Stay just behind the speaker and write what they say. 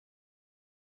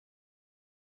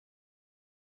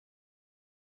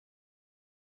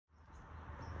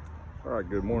All right,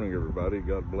 good morning, everybody.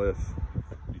 God bless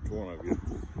each one of you.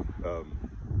 I'm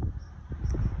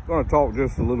going to talk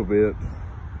just a little bit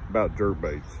about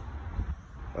jerkbaits.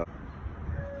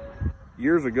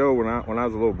 Years ago, when I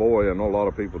was a little boy, I know a lot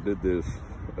of people did this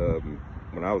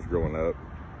when I was growing up,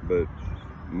 but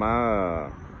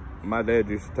my dad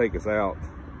used to take us out,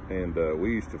 and we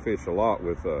used to fish a lot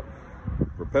with a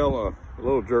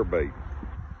little jerkbait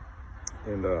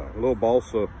and a little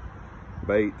balsa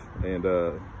bait,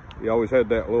 and he always had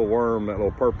that little worm, that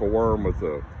little purple worm with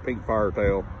the pink fire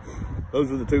tail. Those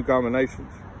were the two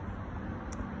combinations,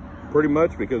 pretty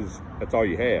much, because that's all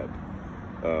you had.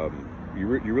 You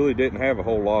really didn't have a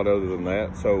whole lot other than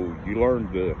that, so you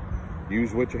learned to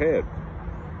use what you had.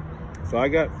 So I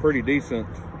got pretty decent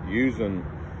using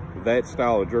that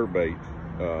style of jerkbait,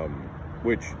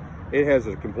 which it has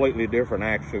a completely different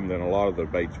action than a lot of the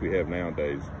baits we have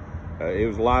nowadays. It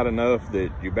was light enough that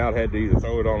you about had to either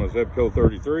throw it on a Zebco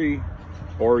 33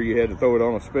 or you had to throw it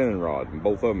on a spinning rod, and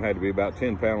both of them had to be about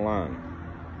 10-pound line.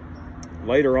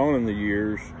 Later on in the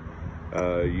years,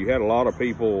 you had a lot of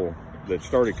people that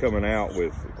started coming out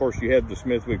with, of course, you had the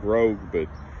Smithwick Rogue, but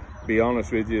to be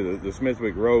honest with you, the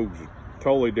Smithwick Rogue's a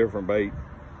totally different bait,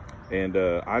 and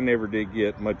I never did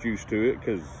get much used to it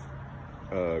because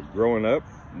growing up,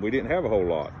 we didn't have a whole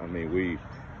lot. I mean, we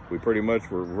pretty much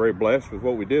were very blessed with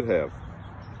what we did have.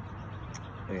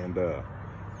 And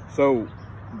so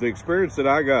the experience that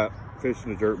I got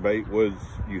fishing a jerkbait was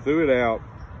you threw it out,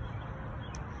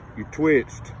 you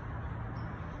twitched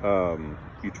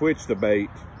the bait,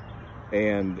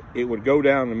 and it would go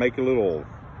down and make a little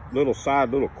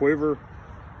quiver,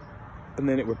 and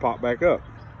then it would pop back up.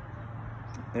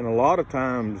 And a lot of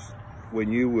times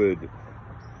when you would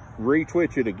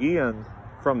re-twitch it again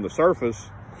from the surface,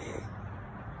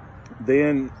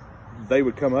 then they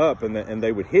would come up and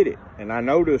they would hit it. And I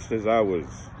noticed as I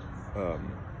was a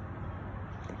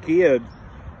kid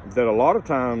that a lot of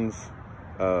times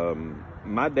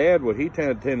my dad, what he had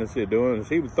a tendency of doing is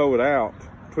he would throw it out,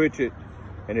 twitch it,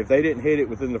 and if they didn't hit it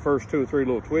within the first 2 or 3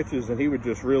 little twitches, then he would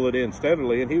just reel it in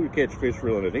steadily, and he would catch fish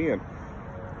reeling it in.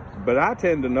 But I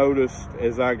tend to notice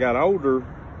as I got older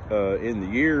in the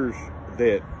years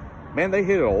that, man, they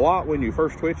hit it a lot when you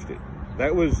first twitched it.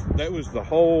 That was the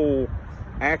whole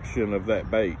action of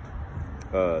that bait.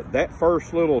 That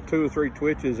first little 2 or 3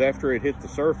 twitches after it hit the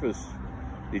surface,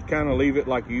 you'd kind of leave it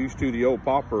like you used to the old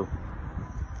popper,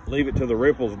 leave it till the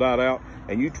ripples died out,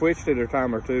 and you twitched it a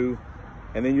time or two,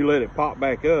 and then you let it pop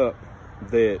back up.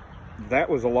 That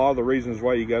was a lot of the reasons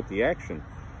why you got the action.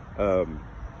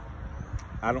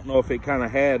 I don't know if it kind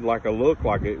of had like a look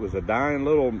like it was a dying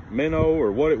little minnow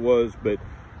or what it was, but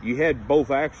you had both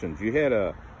actions. You had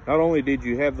not only did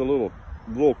you have the little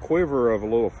quiver of a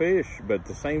little fish, but at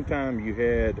the same time you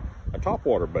had a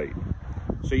topwater bait.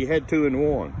 So you had 2 in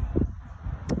 1.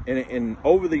 And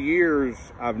over the years,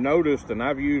 I've noticed, and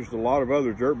I've used a lot of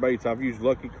other jerk baits. I've used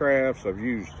Lucky Crafts. I've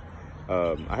used,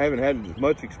 I haven't had as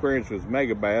much experience with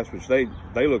Mega Bass, which they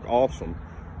look awesome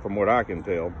from what I can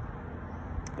tell.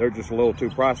 They're just a little too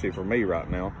pricey for me right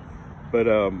now. But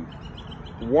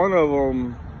one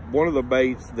of the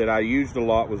baits that I used a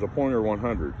lot was a Pointer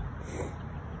 100.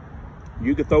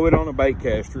 You could throw it on a bait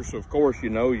caster, so of course, you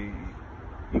know, you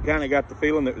kind of got the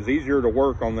feeling that it was easier to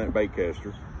work on that bait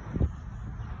caster.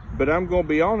 But I'm going to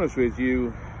be honest with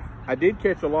you, I did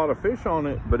catch a lot of fish on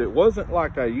it, but it wasn't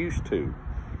like I used to.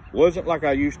 It wasn't like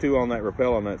I used to on that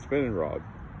Rapala on that spinning rod.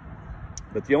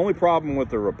 But the only problem with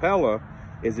the Rapala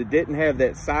is it didn't have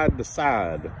that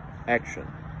side-to-side action.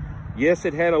 Yes,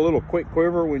 it had a little quick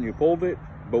quiver when you pulled it,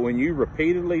 but when you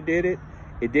repeatedly did it,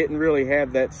 it didn't really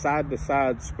have that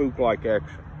side-to-side spook-like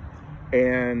action.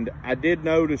 And I did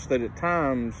notice that at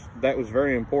times that was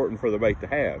very important for the bait to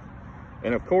have.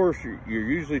 And of course, you're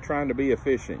usually trying to be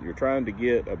efficient. You're trying to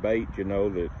get a bait, you know,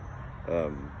 that,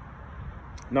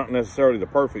 not necessarily the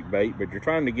perfect bait, but you're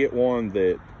trying to get one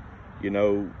that, you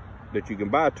know, that you can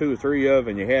buy 2 or 3 of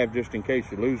and you have just in case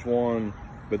you lose one,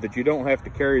 but that you don't have to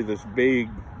carry this big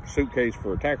suitcase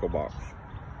for a tackle box.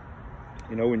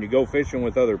 You know, when you go fishing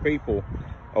with other people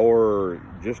or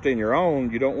just in your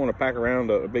own, you don't want to pack around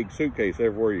a big suitcase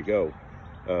everywhere you go.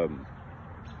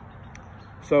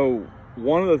 So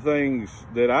one of the things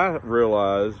that I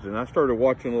realized, and I started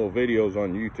watching little videos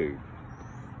on YouTube,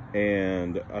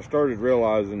 and I started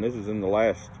realizing, this is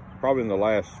probably in the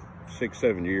last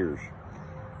 6-7 years,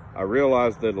 I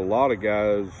realized that a lot of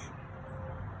guys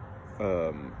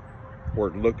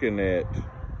were looking at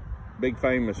big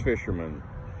famous fishermen,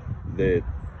 that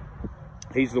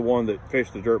he's the one that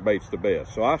fished the jerkbaits the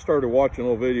best. So I started watching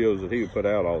little videos that he would put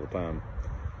out all the time,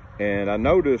 and I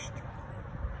noticed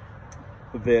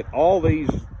that all these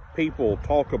people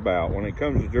talk about when it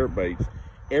comes to jerkbaits,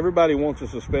 everybody wants a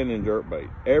suspending jerkbait.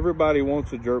 Everybody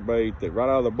wants a jerkbait that right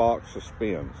out of the box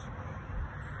suspends.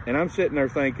 And I'm sitting there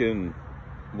thinking,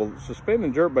 well,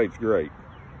 suspending jerkbait's great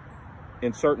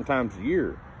in certain times of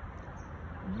year.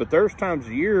 But there's times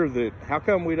of year that, how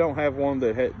come we don't have one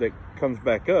that comes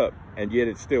back up and yet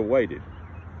it's still weighted?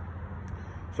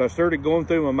 So I started going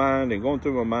through my mind,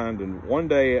 and one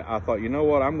day I thought, you know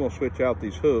what, I'm going to switch out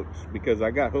these hooks, because I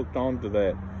got hooked onto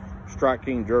that Strike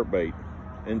King jerkbait.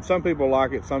 And some people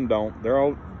like it, some don't.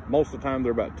 Most of the time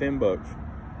they're about 10 bucks.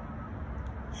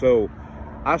 So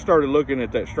I started looking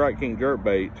at that Strike King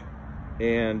jerkbait,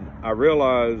 and I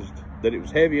realized that it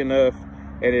was heavy enough,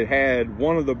 and it had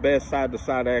one of the best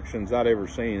side-to-side actions I'd ever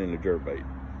seen in a jerkbait.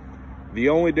 The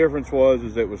only difference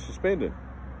was it was suspended.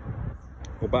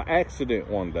 Well, by accident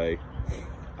one day,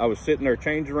 I was sitting there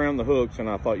changing around the hooks, and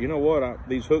I thought, you know what,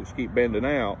 these hooks keep bending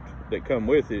out that come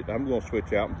with it. I'm going to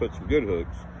switch out and put some good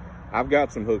hooks. I've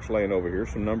got some hooks laying over here,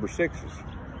 some number 6s.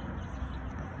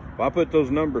 Well, I put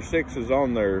those number 6s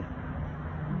on there,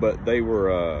 but they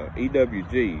were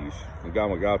EWGs from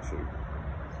Gamakatsu.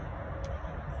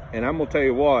 And I'm going to tell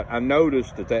you what, I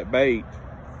noticed that bait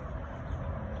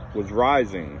was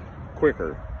rising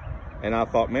quicker. And I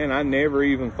thought, man, I never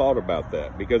even thought about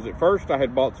that, because at first I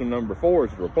had bought some number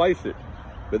 4s to replace it,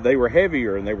 but they were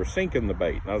heavier and they were sinking the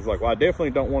bait. And I was like, well, I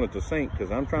definitely don't want it to sink,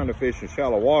 because I'm trying to fish in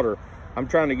shallow water. I'm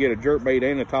trying to get a jerkbait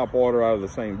and a top water out of the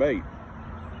same bait,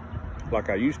 like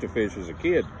I used to fish as a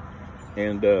kid.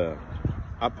 And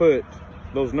I put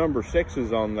those number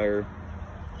 6s on there,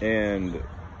 and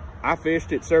I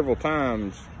fished it several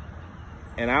times,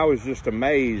 and I was just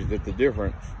amazed at the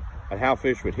difference at how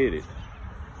fish would hit it.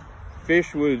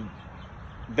 Fish would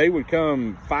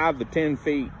come 5 to 10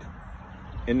 feet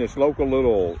in this local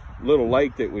little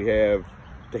lake that we have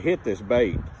to hit this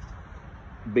bait,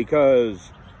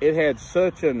 because it had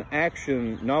such an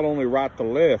action, not only right to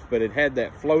left, but it had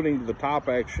that floating to the top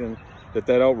action that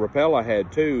old Rapella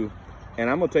had too. And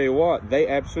I'm gonna tell you what, they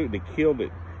absolutely killed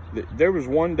it. There was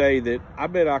one day that I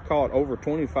bet I caught over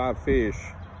 25 fish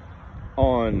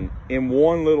in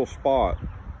one little spot.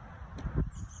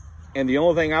 And the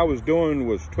only thing I was doing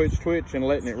was twitch, and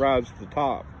letting it rise to the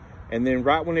top. And then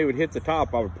right when it would hit the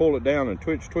top, I would pull it down and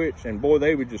twitch, and boy,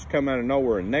 they would just come out of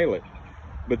nowhere and nail it.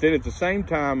 But then at the same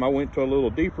time, I went to a little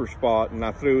deeper spot, and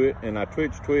I threw it, and I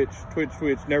twitch,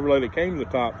 never let it came to the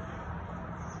top,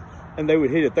 and they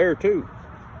would hit it there too.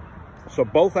 So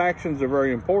both actions are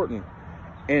very important.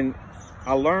 And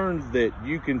I learned that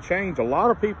you can change a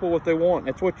lot of people what they want.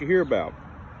 That's what you hear about.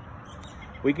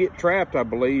 We get trapped, I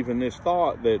believe, in this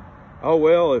thought that, oh,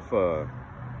 well, if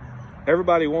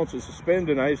everybody wants it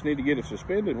suspended, I just need to get it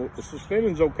suspended. Well, the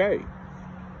suspending's okay.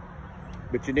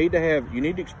 But you need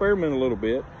to experiment a little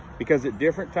bit, because at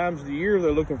different times of the year,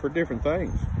 they're looking for different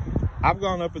things. I've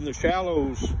gone up in the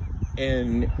shallows,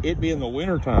 and it being the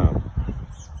winter time,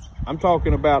 I'm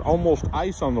talking about almost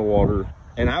ice on the water,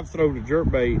 and I've thrown a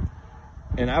jerkbait,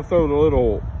 and I've thrown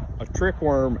a trick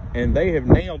worm, and they have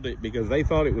nailed it because they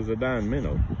thought it was a dying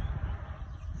minnow.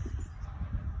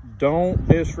 Don't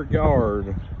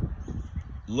disregard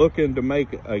looking to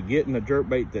getting a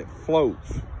jerkbait that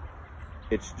floats.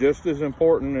 It's just as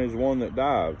important as one that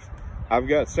dives. I've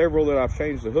got several that I've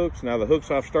changed the hooks. Now the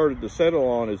hooks I've started to settle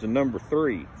on is a number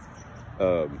 3.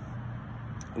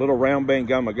 Little round band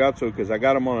Gamakatsu, because I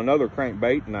got them on another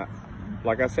crankbait, and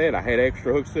like I said, I had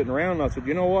extra hooks sitting around, and I said,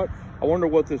 you know what? I wonder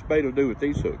what this bait will do with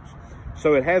these hooks.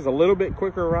 So it has a little bit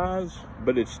quicker rise,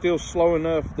 but it's still slow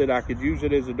enough that I could use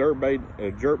it as a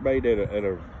jerkbait at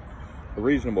a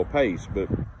reasonable pace. But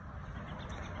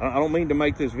I don't mean to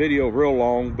make this video real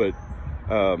long, but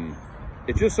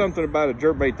it's just something about a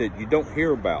jerkbait that you don't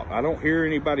hear about. I don't hear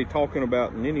anybody talking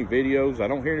about in any videos. I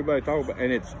don't hear anybody talk about,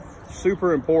 and it's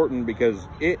super important because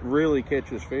it really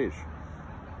catches fish.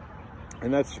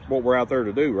 And that's what we're out there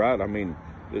to do, right? I mean,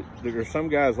 there's some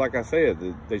guys, like I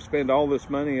said, they spend all this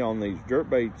money on these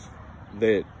jerkbaits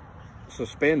that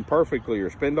suspend perfectly, or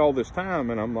spend all this time,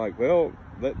 and I'm like, well,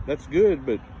 that's good,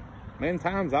 but man,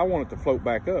 times I want it to float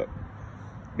back up,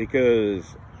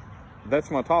 because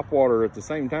that's my top water at the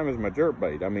same time as my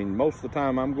jerkbait. I mean, most of the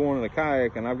time I'm going in a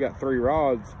kayak and I've got 3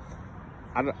 rods.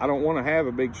 I don't want to have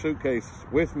a big suitcase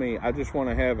with me. I just want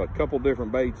to have a couple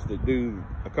different baits that do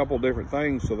a couple different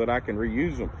things so that I can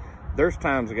reuse them. There's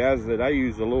times, guys, that I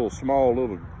use a little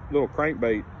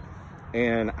crankbait,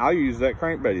 and I'll use that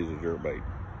crankbait as a jerkbait.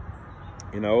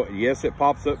 You know, yes, it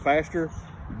pops up faster,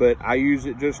 but I use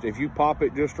it just, if you pop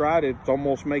it just right, it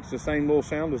almost makes the same little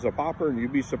sound as a popper, and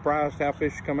you'd be surprised how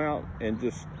fish come out and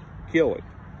just kill it,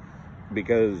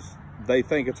 because they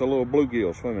think it's a little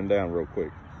bluegill swimming down real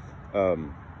quick.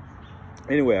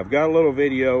 Anyway, I've got a little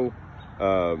video.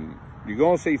 You're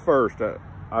going to see first,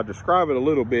 I'll describe it a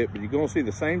little bit, but you're going to see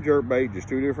the same jerkbait, just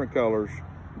 2 different colors,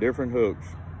 different hooks.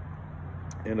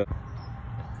 And I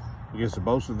guess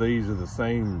both of these are the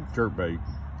same jerkbait,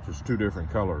 just 2 different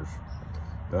colors.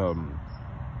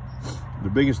 The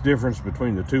biggest difference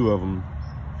between the 2 of them,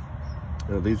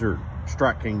 these are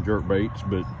Strike King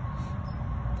jerkbaits,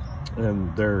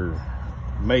 and they're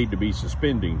made to be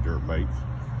suspending jerkbaits.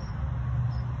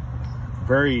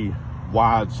 Very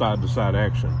wide side-to-side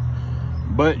action,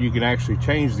 but you can actually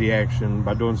change the action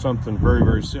by doing something very,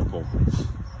 very simple.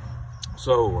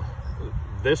 So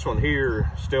this one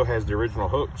here still has the original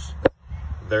hooks.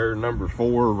 They're number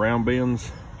 4 round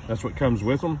bends. That's what comes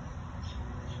with them.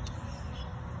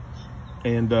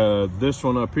 And this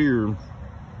one up here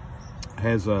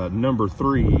has a number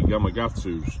 3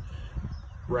 Gamakatsu's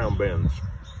round bends.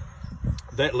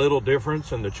 That little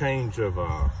difference in the change of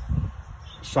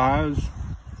size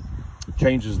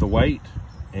changes the weight,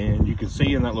 and you can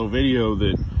see in that little video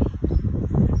that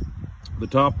the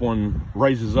top one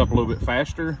raises up a little bit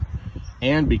faster,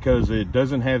 and because it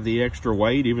doesn't have the extra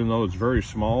weight, even though it's very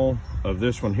small, of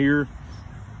this one here,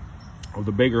 of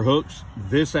the bigger hooks,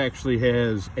 this actually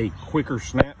has a quicker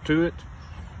snap to it.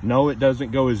 No, it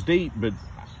doesn't go as deep, but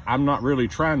I'm not really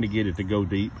trying to get it to go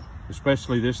deep,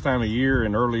 especially this time of year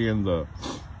and early in the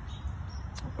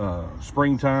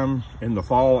springtime, in the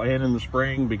fall and in the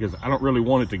spring, because I don't really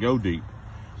want it to go deep.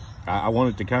 I want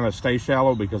it to kind of stay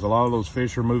shallow, because a lot of those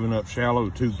fish are moving up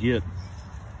shallow to get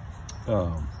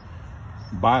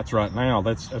bites right now.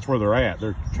 That's where they're at.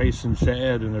 They're chasing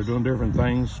shad and they're doing different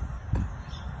things.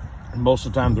 And most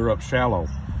of the time they're up shallow.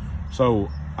 So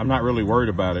I'm not really worried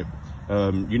about it.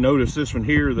 You notice this one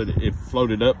here that it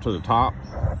floated up to the top.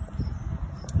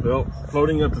 Well,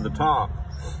 floating up to the top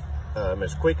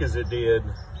as quick as it did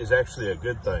is actually a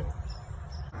good thing.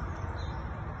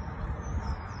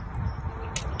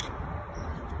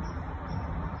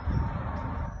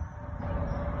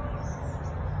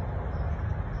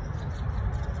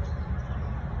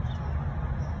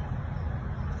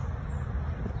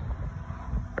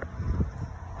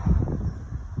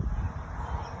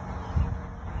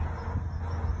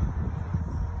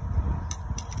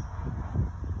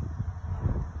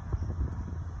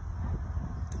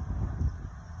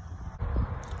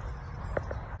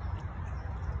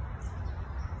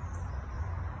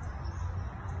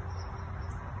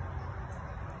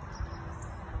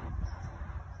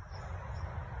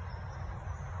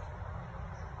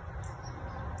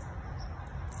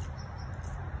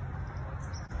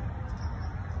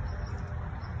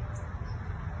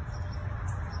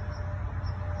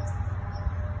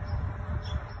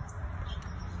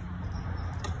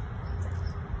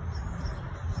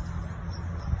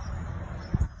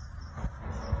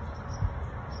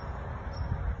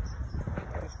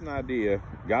 An idea.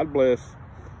 God bless.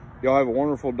 Y'all have a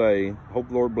wonderful day. Hope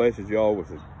the Lord blesses y'all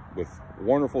with a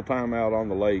wonderful time out on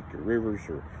the lake or rivers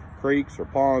or creeks or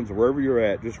ponds or wherever you're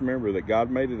at. Just remember that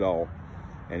God made it all,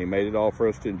 and he made it all for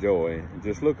us to enjoy. And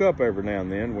just look up every now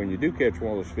and then when you do catch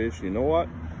one of those fish. You know what?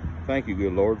 Thank you,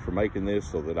 good Lord, for making this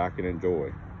so that I can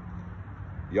enjoy.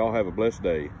 Y'all have a blessed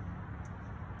day.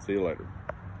 See you later.